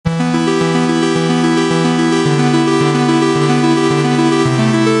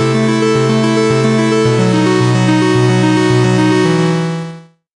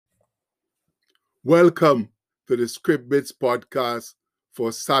Welcome to the Script Bits podcast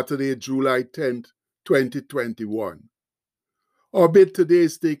for Saturday, July 10th, 2021. Our bit today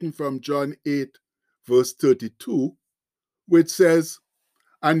is taken from John 8, verse 32, which says,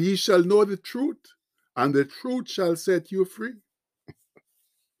 "And ye shall know the truth, and the truth shall set you free."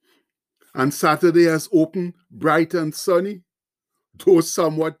 And Saturday has opened bright and sunny, though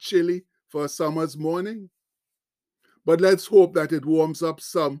somewhat chilly for a summer's morning. But let's hope that it warms up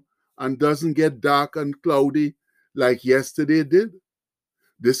some and doesn't get dark and cloudy like yesterday did,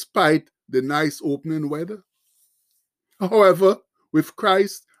 despite the nice opening weather. However, with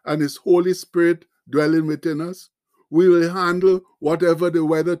Christ and His Holy Spirit dwelling within us, we will handle whatever the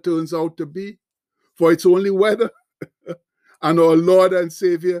weather turns out to be, for it's only weather. And our Lord and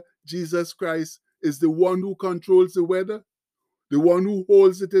Savior, Jesus Christ, is the one who controls the weather, the one who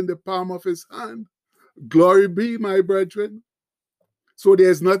holds it in the palm of His hand. Glory be, my brethren. So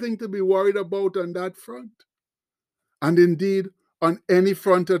there's nothing to be worried about on that front. And indeed, on any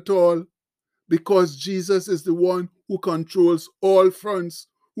front at all, because Jesus is the one who controls all fronts,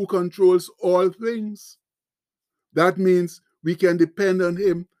 who controls all things. That means we can depend on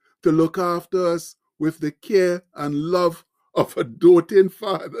Him to look after us with the care and love of a doting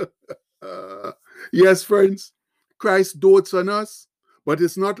father. Yes, friends, Christ dotes on us, but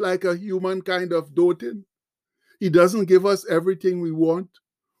it's not like a human kind of doting. He doesn't give us everything we want,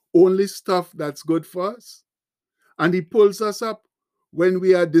 only stuff that's good for us. And He pulls us up when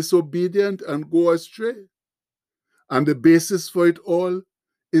we are disobedient and go astray. And the basis for it all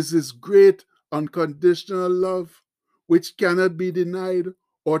is His great unconditional love, which cannot be denied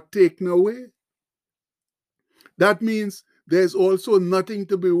or taken away. That means there's also nothing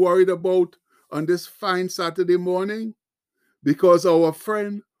to be worried about on this fine Saturday morning, because our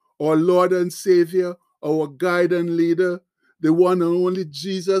friend, our Lord and Savior, our guide and leader, the one and only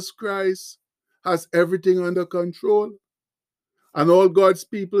Jesus Christ, has everything under control. And all God's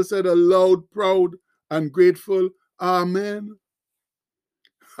people said a loud, proud, and grateful Amen.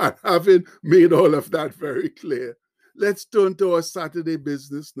 And having made all of that very clear, let's turn to our Saturday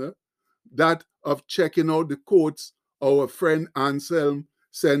business now, that of checking out the quotes our friend Anselm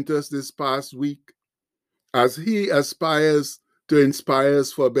sent us this past week, as he aspires to inspire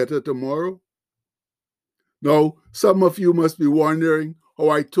us for a better tomorrow. Now, some of you must be wondering how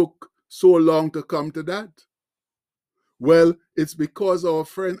I took so long to come to that. Well, it's because our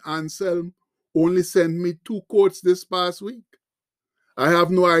friend Anselm only sent me 2 quotes this past week. I have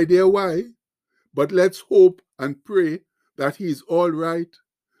no idea why, but let's hope and pray that he's all right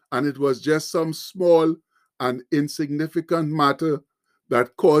and it was just some small and insignificant matter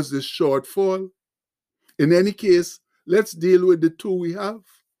that caused this shortfall. In any case, let's deal with the 2 we have.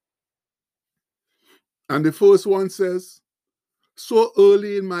 And the first one says, "So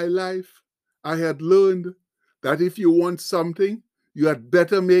early in my life, I had learned that if you want something, you had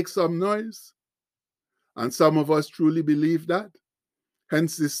better make some noise." And some of us truly believe that.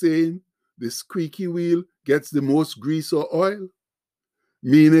 Hence the saying, the squeaky wheel gets the most grease or oil,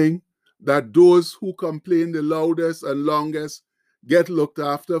 meaning that those who complain the loudest and longest get looked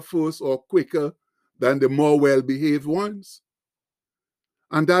after first or quicker than the more well-behaved ones.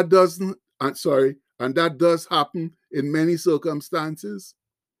 And that does happen in many circumstances,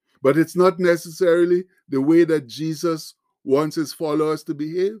 but it's not necessarily the way that Jesus wants His followers to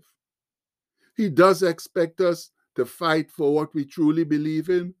behave. He does expect us to fight for what we truly believe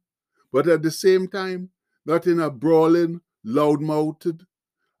in, but at the same time, not in a brawling, loud-mouthed,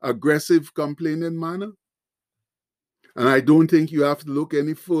 aggressive, complaining manner. And I don't think you have to look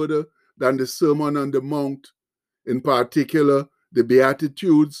any further than the Sermon on the Mount, in particular, the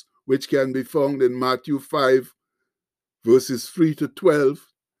Beatitudes, which can be found in Matthew 5, verses 3 to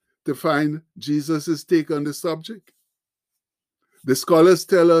 12, to find Jesus' take on the subject. The scholars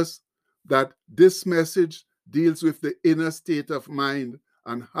tell us that this message deals with the inner state of mind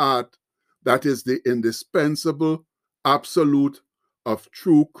and heart that is the indispensable absolute of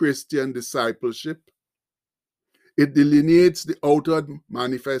true Christian discipleship. It delineates the outward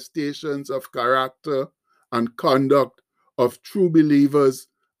manifestations of character and conduct of true believers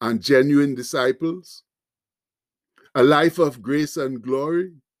and genuine disciples. A life of grace and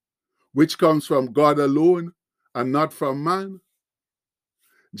glory, which comes from God alone and not from man.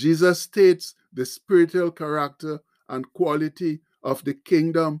 Jesus states the spiritual character and quality of the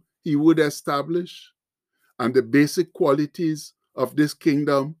kingdom He would establish, and the basic qualities of this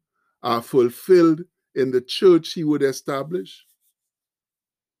kingdom are fulfilled in the church He would establish.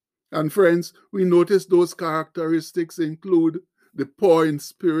 And friends, we notice those characteristics include the poor in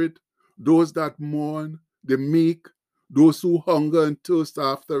spirit, those that mourn, the meek, those who hunger and thirst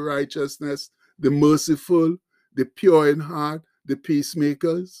after righteousness, the merciful, the pure in heart, the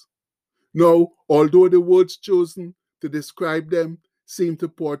peacemakers. Now, although the words chosen to describe them seem to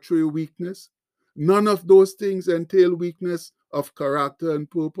portray weakness, none of those things entail weakness of character and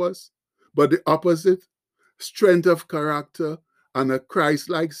purpose, but the opposite, strength of character and a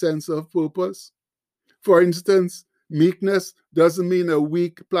Christ-like sense of purpose. For instance, meekness doesn't mean a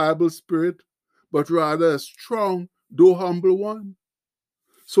weak, pliable spirit, but rather a strong, though humble one.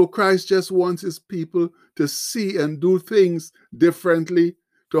 So Christ just wants his people to see and do things differently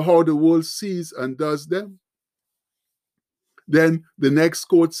to how the world sees and does them. Then the next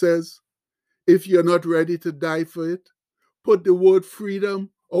quote says, if you're not ready to die for it, put the word freedom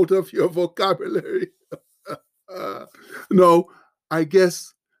out of your vocabulary. No, I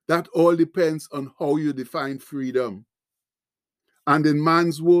guess that all depends on how you define freedom. And in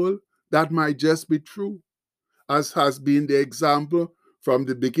man's world, that might just be true, as has been the example from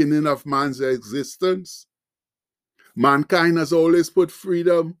the beginning of man's existence. Mankind has always put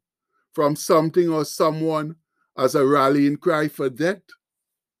freedom from something or someone as a rallying cry for death.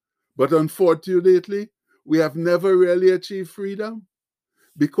 But unfortunately, we have never really achieved freedom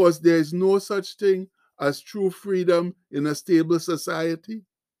because there is no such thing as true freedom in a stable society.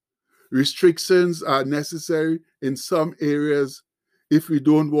 Restrictions are necessary in some areas if we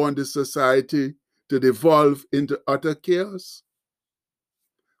don't want the society to devolve into utter chaos.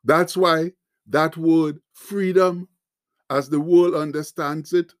 That's why that word freedom, as the world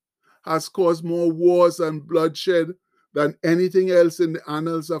understands it, has caused more wars and bloodshed than anything else in the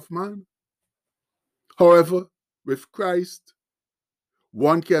annals of man. However, with Christ,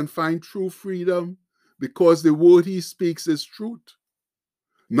 one can find true freedom because the word he speaks is truth.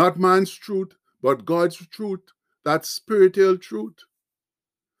 Not man's truth, but God's truth, that spiritual truth.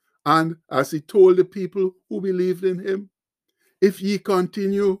 And as he told the people who believed in him, if ye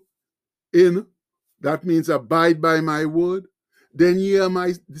continue in, that means abide by my word, then ye are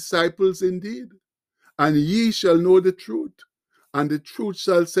my disciples indeed, and ye shall know the truth, and the truth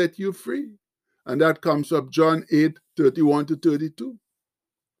shall set you free. And that comes from John 8:31-32.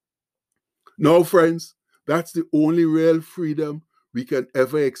 Now, friends, that's the only real freedom we can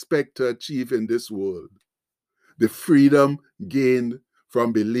ever expect to achieve in this world. The freedom gained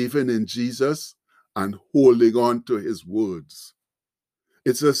from believing in Jesus and holding on to his words.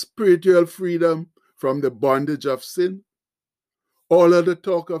 It's a spiritual freedom from the bondage of sin. All of the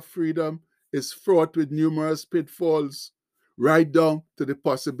talk of freedom is fraught with numerous pitfalls, right down to the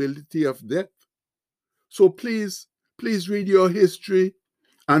possibility of death. So please read your history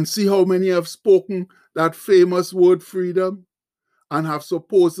and see how many have spoken that famous word freedom and have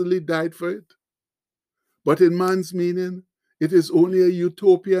supposedly died for it. But in man's meaning, it is only a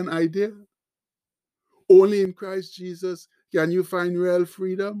utopian idea. Only in Christ Jesus can you find real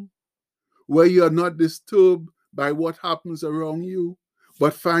freedom, where you are not disturbed by what happens around you,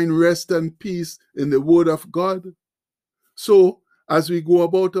 but find rest and peace in the word of God. So, as we go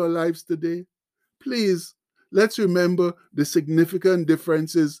about our lives today, please, let's remember the significant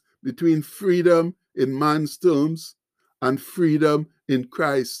differences between freedom in man's terms and freedom in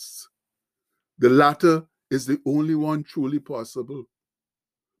Christ's. The latter is the only one truly possible.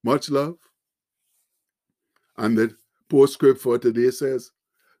 Much love. And the postscript for today says,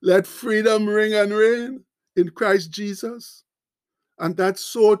 let freedom ring and reign in Christ Jesus. And that's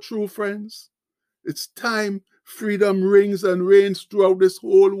so true, friends. It's time freedom rings and reigns throughout this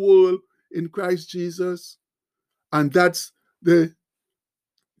whole world in Christ Jesus. And that's the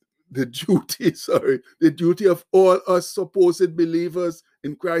duty of all us supposed believers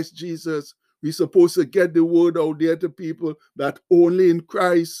in Christ Jesus. We're supposed to get the word out there to people that only in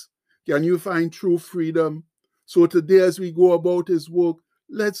Christ can you find true freedom. So today, as we go about his work,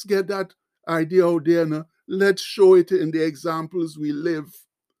 let's get that idea out there now. Let's show it in the examples we live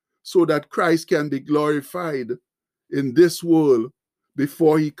so that Christ can be glorified in this world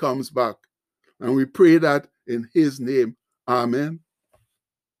before he comes back. And we pray that in his name. Amen.